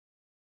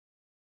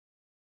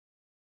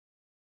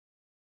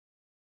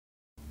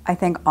I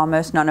think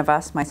almost none of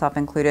us, myself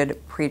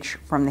included, preach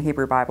from the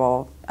Hebrew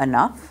Bible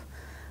enough.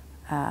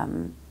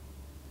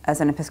 As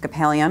an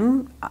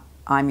Episcopalian,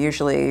 I'm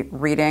usually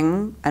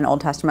reading an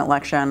Old Testament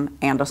lection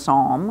and a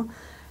psalm,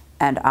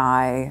 and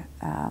I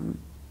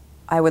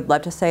would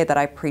love to say that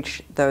I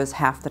preach those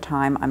half the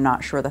time. I'm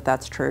not sure that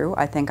that's true.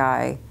 I think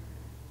I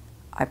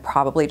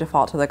probably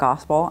default to the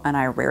gospel, and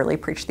I rarely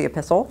preach the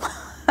epistle.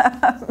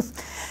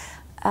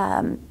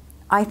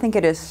 I think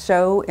it is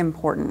so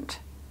important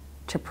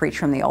to preach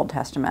from the Old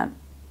Testament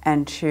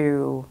and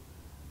to,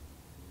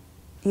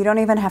 you don't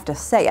even have to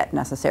say it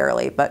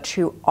necessarily, but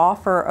to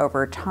offer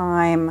over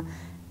time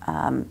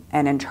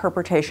an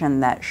interpretation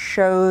that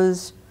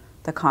shows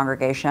the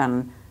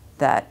congregation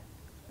that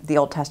the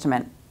Old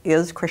Testament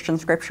is Christian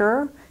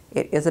scripture.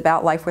 It is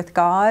about life with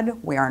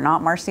God. We are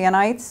not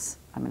Marcionites.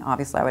 I mean,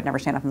 obviously, I would never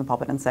stand up in the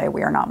pulpit and say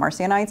we are not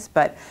Marcionites,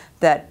 but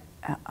that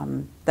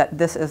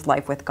this is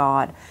life with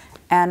God.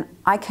 And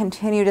I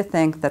continue to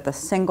think that the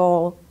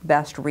single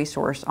best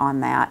resource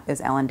on that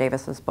is Ellen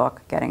Davis's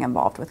book, Getting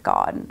Involved with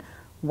God,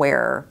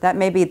 where that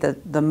may be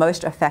the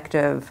most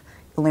effective,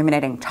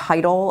 illuminating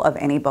title of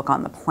any book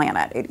on the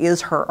planet. It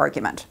is her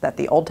argument that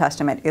the Old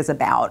Testament is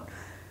about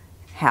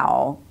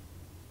how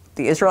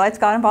the Israelites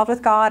got involved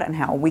with God and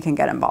how we can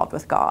get involved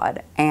with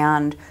God.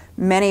 And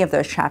many of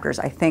those chapters,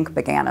 I think,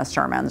 began as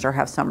sermons or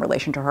have some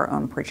relation to her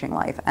own preaching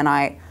life. And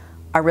I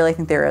really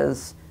think there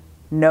is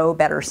no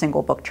better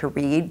single book to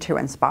read to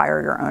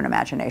inspire your own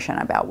imagination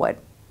about what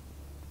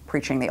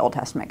preaching the Old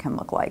Testament can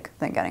look like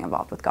than Getting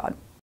Involved with God.